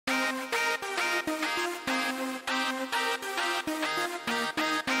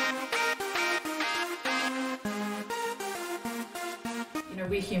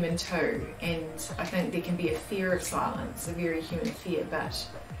we're human too, and I think there can be a fear of silence, a very human fear, but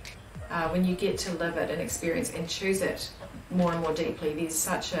when you get to live it and experience and choose it more and more deeply, there's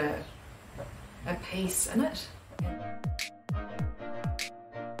such a peace in it.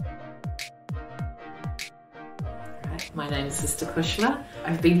 My name is Sister Cushla.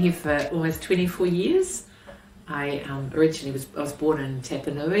 I've been here for almost 24 years. I originally was born in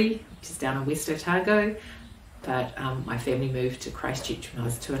Tapanui, which is down in West Otago, but my family moved to Christchurch when I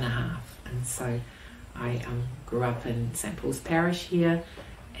was 2.5, and so I grew up in St Paul's Parish here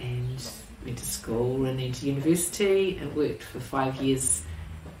and went to school and then to university and worked for 5 years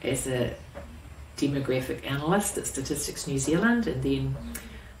as a demographic analyst at Statistics New Zealand, and then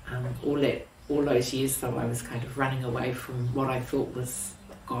all those years though I was kind of running away from what I thought was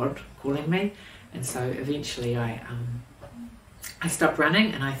God calling me, and so eventually I stopped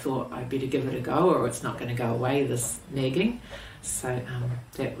running and I thought I'd better give it a go or it's not going to go away, this nagging. So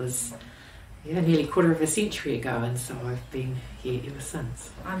that was nearly a quarter of a century ago, and so I've been here ever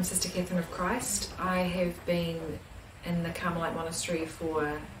since. I'm Sister Catherine of Christ. I have been in the Carmelite monastery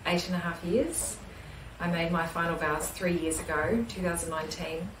for 8.5 years. I made my final vows 3 years ago,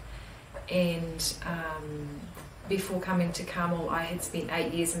 2019. And before coming to Carmel, I had spent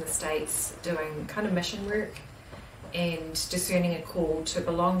 8 years in the States doing kind of mission work and discerning a call to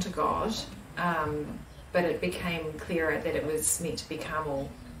belong to God, but it became clearer that it was meant to be Carmel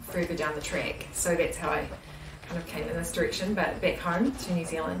further down the track. So that's how I kind of came in this direction, but back home to New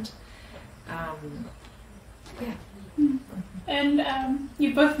Zealand. And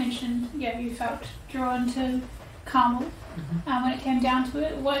you both mentioned, you felt drawn to Carmel when it came down to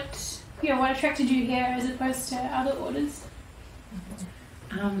it. What attracted you here as opposed to other orders?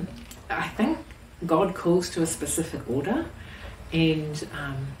 I think God calls to a specific order, and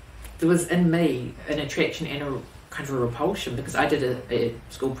there was in me an attraction and a kind of a repulsion, because I did a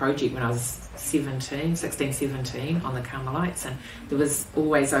school project when I was 16, 17 on the Carmelites, and there was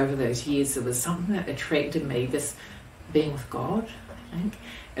always, over those years, there was something that attracted me, this being with God, I think.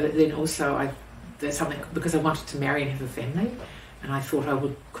 But then also there's something, because I wanted to marry and have a family, and I thought I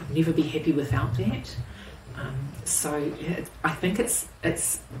could never be happy without that. So I think it's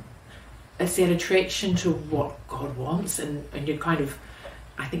that attraction to what God wants, and you kind of,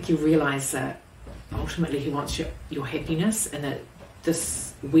 I think you realise that ultimately He wants your happiness, and that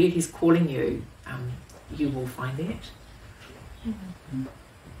this, where He's calling you, you will find that.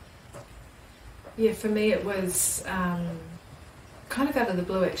 Yeah, for me it was kind of out of the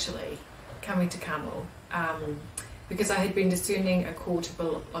blue actually, coming to Carmel, because I had been discerning a call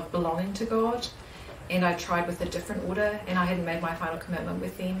of belonging to God, and I tried with a different order, and I hadn't made my final commitment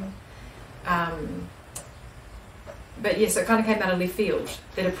with them. But yes, it kind of came out of left field,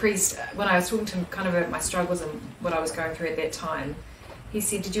 that a priest, when I was talking to him kind of about my struggles and what I was going through at that time, he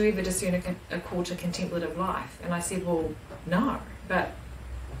said, "Did you ever discern a call to contemplative life?" And I said, "Well, no, but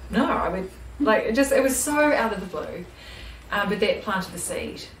no, I would, it was so out of the blue." But that planted the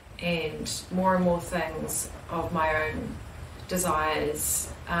seed, and more things of my own desires.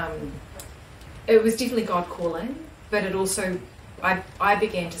 It was definitely God calling, but it also, I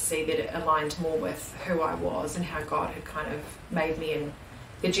began to see that it aligned more with who I was and how God had kind of made me, and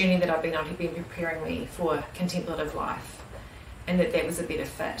the journey that I've been on had been preparing me for contemplative life, and that was a better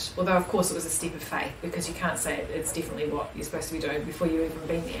fit. Although of course it was a step of faith, because you can't say it's definitely what you're supposed to be doing before you've even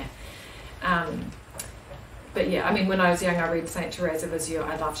been there. But yeah, I mean, when I was young I read Saint Teresa of Lisieux.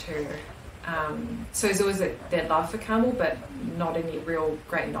 I loved her. So there's always that love for Carmel, but not any real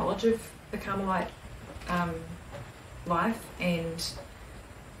great knowledge of the Carmelite life. And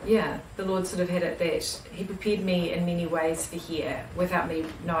yeah, the Lord sort of had it that He prepared me in many ways for here without me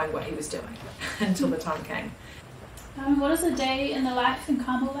knowing what He was doing until the time came. What is a day in the life in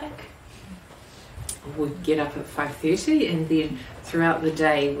Carmel like? We get up at 5:30, and then throughout the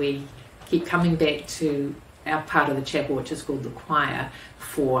day we keep coming back to our part of the chapel, which is called the choir,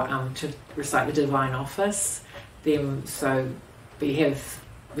 for to recite the Divine Office. Then so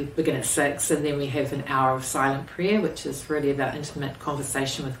we begin at 6, and then we have an hour of silent prayer, which is really about intimate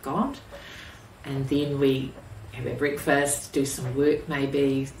conversation with God. And then we have our breakfast, do some work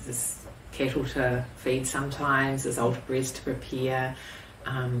maybe. There's cattle to feed sometimes, there's altar breads to prepare,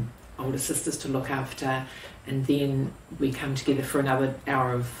 older sisters to look after, and then we come together for another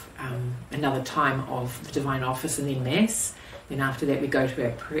hour of another time of the Divine Office, and then Mass. Then after that we go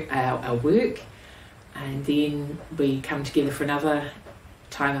to our work, and then we come together for another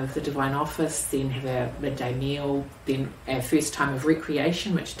time of the Divine Office, then have our midday meal, then our first time of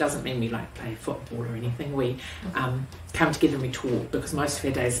recreation, which doesn't mean we play football or anything. We come together and we talk, because most of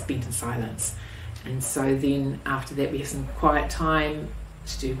our days are spent in silence. And so then after that we have some quiet time,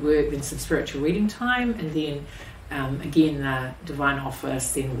 to do work, then some spiritual reading time, and then again the divine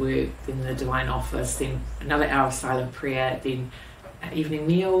office, then work, then the divine office, then another hour of silent prayer, then evening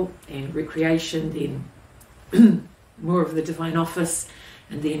meal and recreation, then more of the divine office,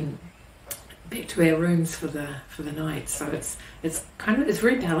 and then back to our rooms for the night. So it's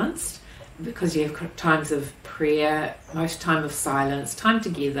very balanced, because you have times of prayer, most time of silence, time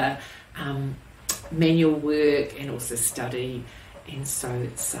together, manual work, and also study. And so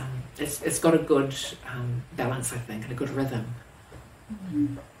it's got a good balance, I think, and a good rhythm.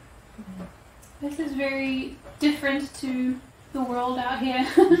 Mm-hmm. This is very different to the world out here.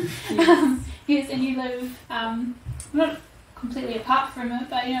 Yes. Yes, and you live not completely apart from it,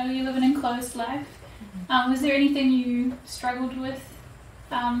 but you live an enclosed life. Was there anything you struggled with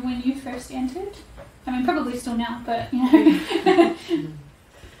when you first entered? I mean, probably still now, but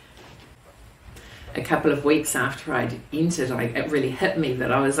A couple of weeks after I'd entered, it really hit me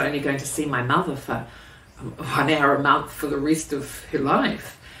that I was only going to see my mother for 1 hour a month for the rest of her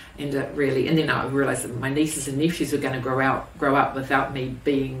life. And then I realised that my nieces and nephews were going to grow up without me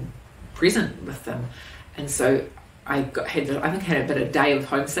being present with them. And so I had a bit of day of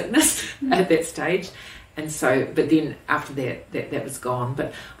homesickness at that stage. And so, but then after that was gone.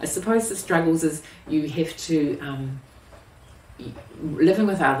 But I suppose the struggles is you have to, living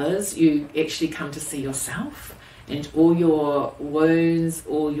with others, you actually come to see yourself and all your wounds,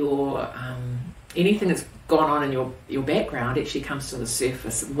 all your anything that's gone on in your background actually comes to the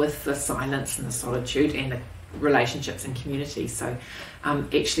surface with the silence and the solitude and the relationships and community. So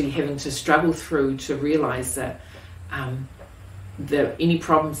actually having to struggle through to realise that any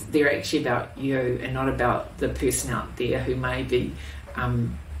problems, they're actually about you and not about the person out there who may be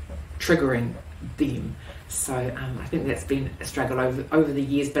triggering them. So I think that's been a struggle over the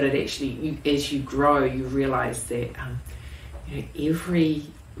years, but it actually, as you grow, you realise that every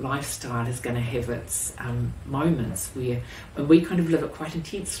lifestyle is going to have its moments and we kind of live it quite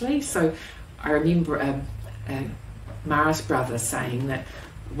intensely. So I remember Mara's brother saying that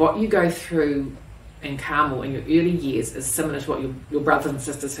what you go through in Carmel in your early years is similar to what your brothers and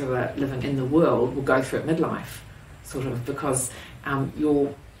sisters who are living in the world will go through at midlife, sort of, because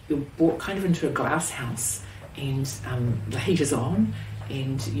you're brought kind of into a glass house and the heat is on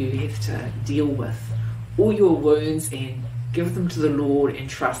and you have to deal with all your wounds and give them to the Lord and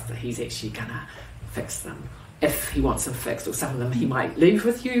trust that He's actually going to fix them if He wants them fixed, or some of them He might leave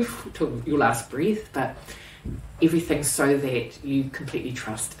with you till your last breath, but everything so that you completely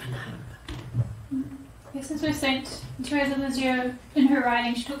trust in Him. Yes, and so Saint Teresa of Lisieux, in her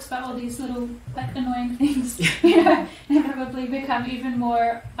writing, she talks about all these little annoying things, and probably become even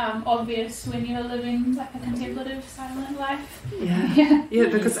more obvious when you're living a contemplative, silent life. Yeah,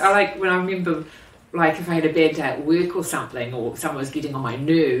 because when I remember, if I had a bad day at work or something, or someone was getting on my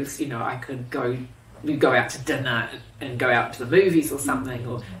nerves, I could we'd go out to dinner and go out to the movies or something,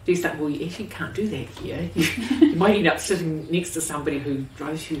 or do something. Well, you actually can't do that here. You might end up sitting next to somebody who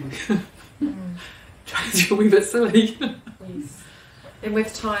drives you a wee bit silly. Yes. And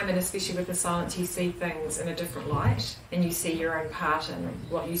with time, and especially with the silence, you see things in a different light, and you see your own part in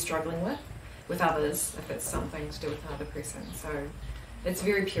what you're struggling with others, if it's something to do with another person. So it's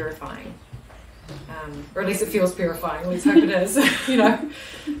very purifying. Or at least it feels purifying. Let's hope it is.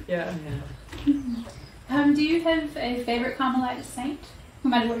 Yeah. Do you have a favourite Carmelite saint? We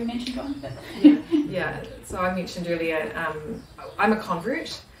might have already mentioned one, but yeah. So I mentioned earlier, I'm a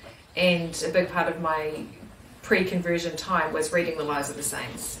convert, and a big part of my pre-conversion time was reading the lives of the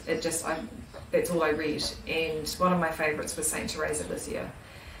saints. That's all I read, and one of my favourites was Saint Teresa of Lisieux.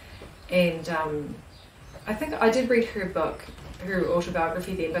 And I think I did read her book, her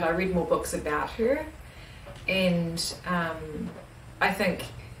autobiography then, but I read more books about her, and I think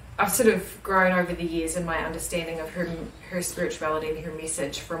I've sort of grown over the years in my understanding of her spirituality and her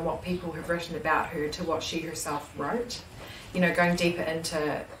message from what people have written about her to what she herself wrote. Going deeper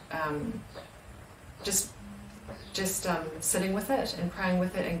into just sitting with it and praying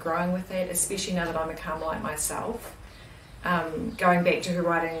with it and growing with it, especially now that I'm a Carmelite myself. Going back to her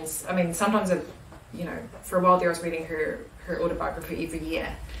writings, I mean, sometimes for a while there I was reading her autobiography every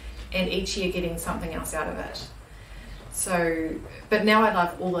year, and each year getting something else out of it. So, but now I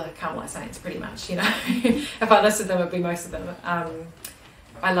love all the Carmelite saints pretty much, If I listed them, it'd be most of them.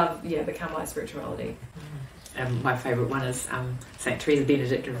 I love, the Carmelite spirituality. My favourite one is St. Teresa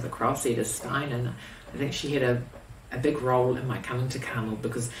Benedicta of the Cross, Edith Stein, and I think she had a big role in my coming to Carmel,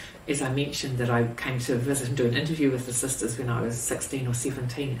 because, as I mentioned, that I came to visit and do an interview with the sisters when I was 16 or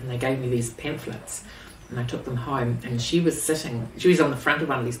 17, and they gave me these pamphlets and I took them home, and she was on the front of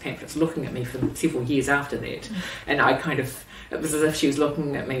one of these pamphlets looking at me for several years after that, and I kind of, it was as if she was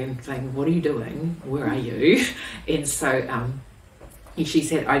looking at me and saying, what are you doing, where are you? And so she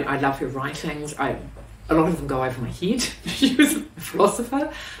said, I love your writings, a lot of them go over my head. She was a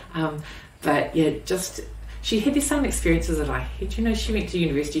philosopher, but yeah, just she had the same experiences that I had. You know, she went to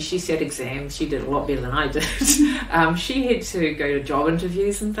university, she sat exams, she did a lot better than I did. She had to go to job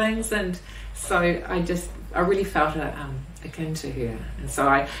interviews and things, and so I really felt akin to her. And so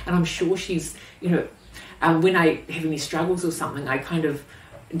I'm sure she's, you know, when I have any struggles or something, I kind of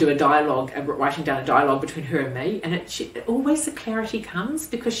do a dialogue, writing down a dialogue between her and me, and always the clarity comes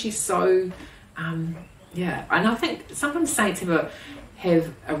because she's so, yeah. And I think sometimes saints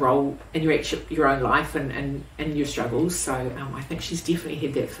have a role in your own life and your struggles. So I think she's definitely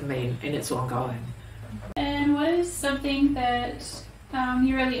had that for me, and it's ongoing. And what is something that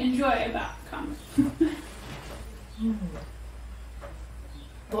you really enjoy about Carmel?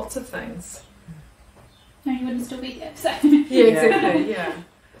 Lots of things. No, you wouldn't still be there. So. Yeah, exactly. Yeah.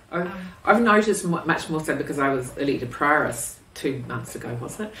 I've noticed much more so because I was elected prioress 2 months ago,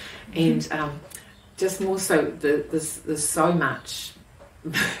 was it? And just more so, there's so much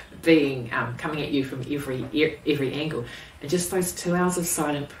being coming at you from every angle, and just those 2 hours of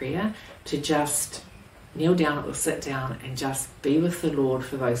silent prayer to just kneel down or sit down and just be with the Lord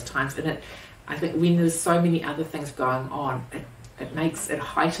for those times. And I think when there's so many other things going on, it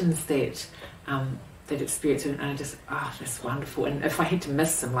heightens that experience, and I just, that's wonderful. And if I had to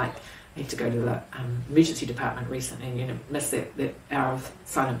miss them, like I had to go to the emergency department recently, and you know, miss that hour of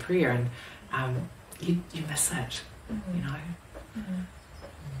silent prayer, and you miss it, you know.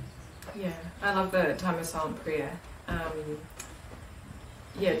 Yeah, I love the time of silent prayer.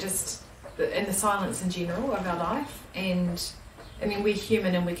 Yeah, just in the silence in general of our life. And I mean, we're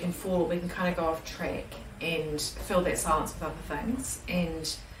human and we can fall, we can kind of go off track and fill that silence with other things.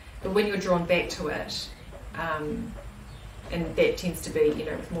 But when you're drawn back to it, and that tends to be, you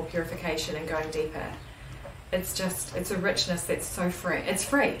know, with more purification and going deeper, it's a richness that's so free. It's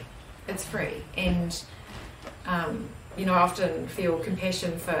free. And you know, I often feel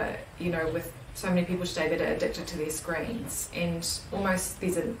compassion for, you know, with so many people today that are addicted to their screens, and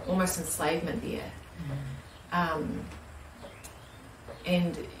there's an enslavement there.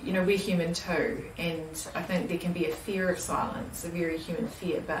 And you know, we're human too, and I think there can be a fear of silence, a very human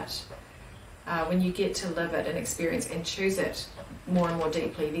fear, but when you get to live it and experience and choose it more and more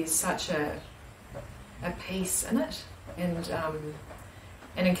deeply, there's such a peace in it, and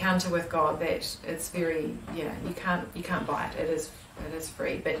an encounter with God that it's very, you can't buy it. It is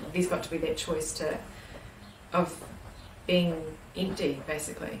free, but there's got to be that choice of being empty,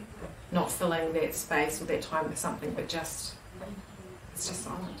 basically, not filling that space or that time with something, but it's just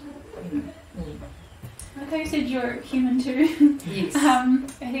silent, you know. I thought you said you're human too. Yes. I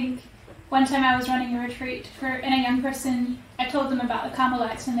think one time I was running a retreat and a young person, I told them about the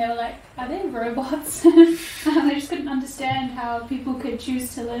Carmelites, and they were like, are they robots? I just couldn't understand how people could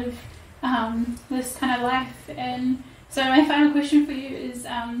choose to live this kind of life. And so my final question for you is,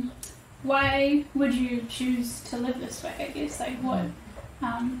 why would you choose to live this way, I guess? Like what,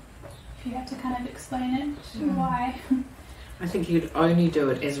 if you had to kind of explain it, why? I think you'd only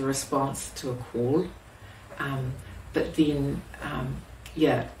do it as a response to a call, but then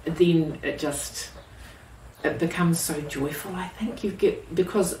then it becomes so joyful. I think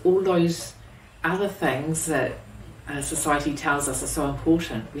because all those other things that society tells us are so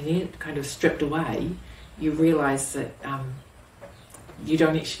important, when they're kind of stripped away, you realise that you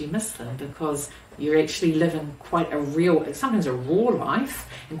don't actually miss them, because you're actually living quite a real, sometimes a raw life,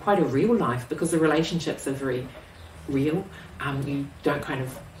 and quite a real life, because the relationships are very real. You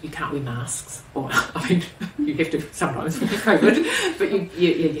can't wear masks, or I mean, you have to sometimes with COVID, but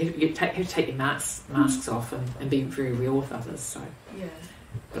you have to take your masks off and be very real with others. So, yeah.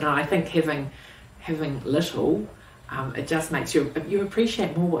 But I think having little, it just makes you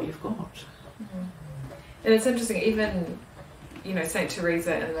appreciate more what you've got. Mm-hmm. And it's interesting, even, you know, Saint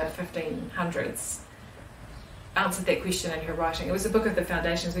Teresa in the 1500s answered that question in her writing. It was a book of the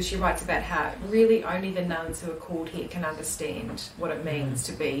Foundations where she writes about how really only the nuns who are called here can understand what it means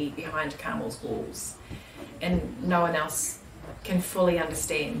to be behind Carmel's walls, and no one else can fully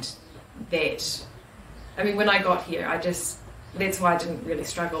understand that. I mean, when I got here, that's why I didn't really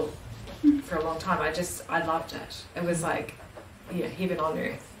struggle for a long time. I loved it. It was like, heaven on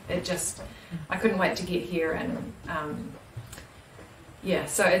earth. I couldn't wait to get here, and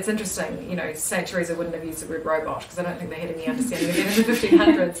so it's interesting, you know, St. Teresa wouldn't have used the word robot because I don't think they had any understanding of it in the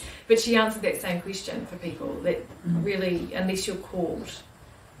 1500s, but she answered that same question for people, that really, unless you're called,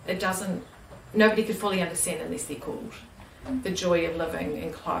 it doesn't nobody could fully understand unless they're called. The joy of living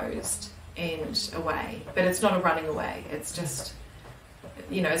enclosed and away, but it's not a running away. It's just,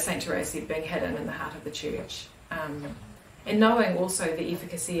 as Saint Teresa said, being hidden in the heart of the church, and knowing also the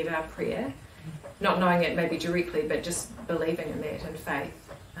efficacy of our prayer, not knowing it maybe directly, but just believing in that in faith.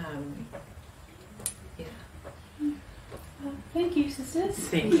 Thank you, sisters.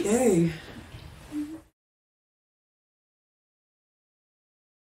 Thank you.